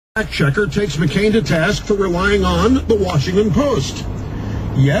Fact-checker takes McCain to task for relying on the Washington Post.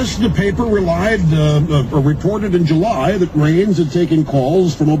 Yes, the paper reported in July that Raines had taken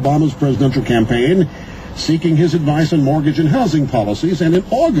calls from Obama's presidential campaign seeking his advice on mortgage and housing policies, and in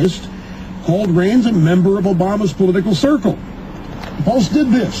August called Raines a member of Obama's political circle. The Post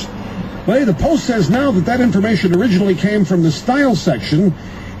did this. Well, the Post says now that information originally came from the style section,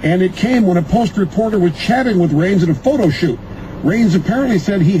 and it came when a Post reporter was chatting with Raines at a photo shoot. Raines apparently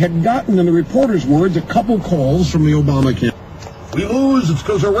said he had gotten, in the reporter's words, a couple calls from the Obama campaign. We lose, it's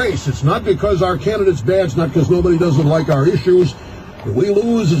because of race. It's not because our candidate's bad. It's not because nobody doesn't like our issues. We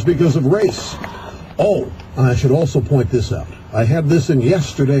lose is because of race. Oh, and I should also point this out. I had this in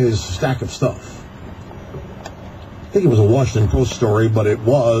yesterday's stack of stuff. I think it was a Washington Post story, but it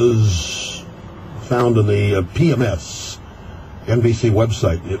was found in the PMS NBC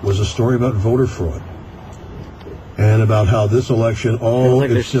website. It was a story about voter fraud. And about how this election,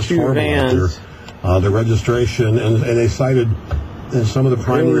 it's just horrible out there. The registration, and they cited in some of the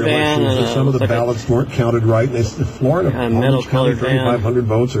primary elections that some of the ballots weren't counted right. And Florida, Orange County, 3,500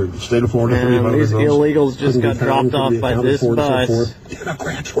 votes, or the state of Florida, 3,500 votes. These illegals just got dropped off by this bus.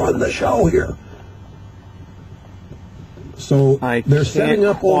 Democrats run the show here. So they're setting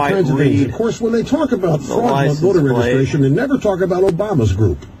up all kinds of things. Of course, when they talk about fraudulent voter registration, they never talk about Obama's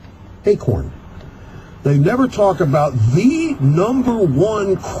group, Acorn. They never talk about the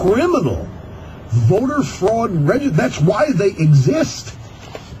 #1 criminal voter fraud register. That's why they exist.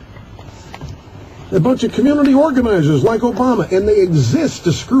 A bunch of community organizers like Obama, and they exist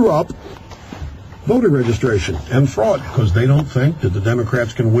to screw up voter registration and fraud because they don't think that the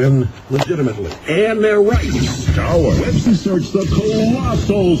Democrats can win legitimately. And they're right. Tower. Webster search the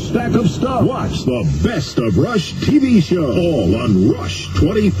colossal stack of stuff. Watch the best of Rush TV show. All on Rush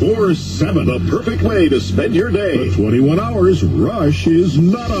 24/7. The perfect way to spend your day. For 21 hours, Rush is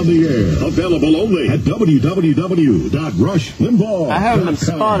not on the air. Available only at www.rushlimbaugh.com. I haven't been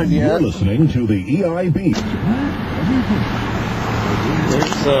spotted yet. You're listening to the EIB.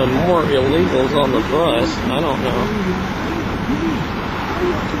 There's more illegals on the bus. I don't know.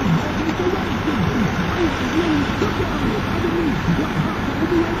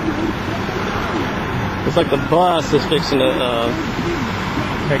 It's like the bus is fixing to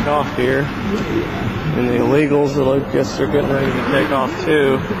take off here. And the illegals, I guess they're getting ready to take off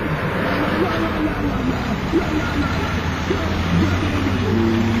too.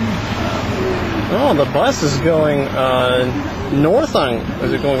 Oh, the bus is going north on.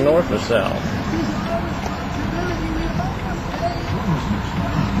 Is it going north or south?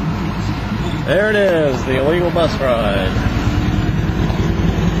 There it is, the illegal bus ride.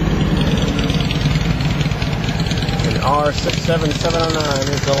 And R67709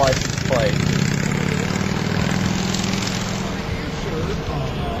 is the license plate.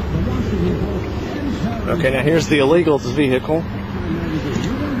 Okay, now here's the illegals vehicle.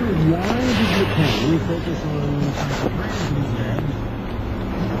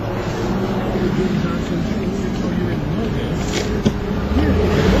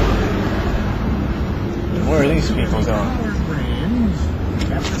 Where are these people going?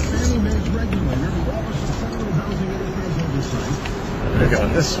 They're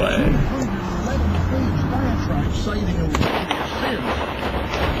going this way.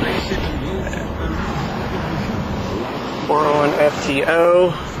 401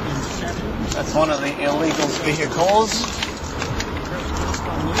 FTO. That's one of the illegals vehicles.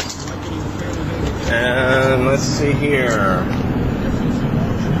 And let's see here.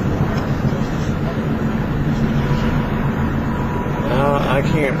 I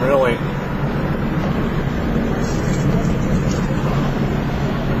can't really.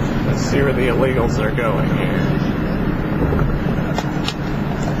 Let's see where the illegals are going here.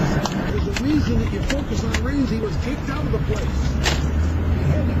 There's a reason that you focus on Raines. He was kicked out of the place. He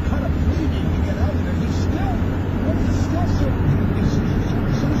had to cut a plea to get out of there. He's still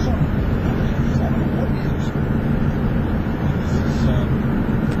so sorry.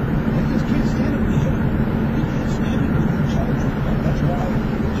 He just can't stand it. That's why.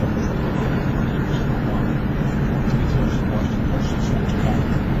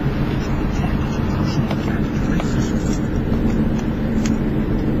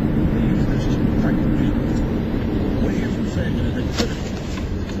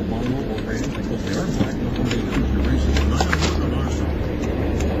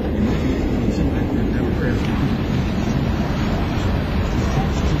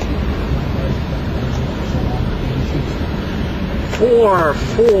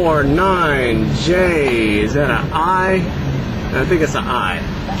 449J. Is that an I? I think it's an I.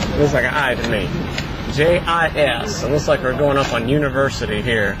 It looks like an I to me. JIS. It looks like we're going up on University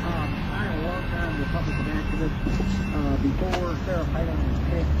here. Before Sheriff Hayden was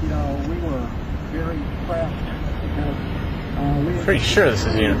picked, we were very impressed because Pretty sure this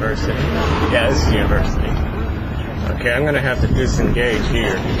is University. Yeah, this is University. Okay, I'm going to have to disengage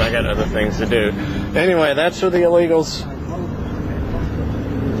here because I got other things to do. Anyway, that's for the illegals.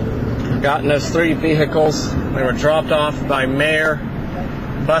 Gotten us 3 vehicles. They were dropped off by Mayor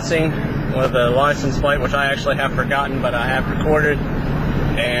busing with a license plate, which I actually have forgotten, but I have recorded.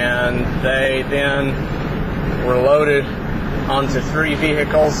 And they then were loaded onto 3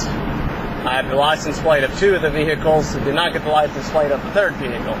 vehicles. I have the license plate of 2 of the vehicles. Did not get the license plate of the 3rd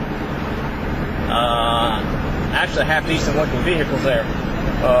vehicle. Actually, half decent looking vehicles there.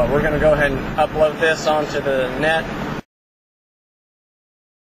 We're going to go ahead and upload this onto the net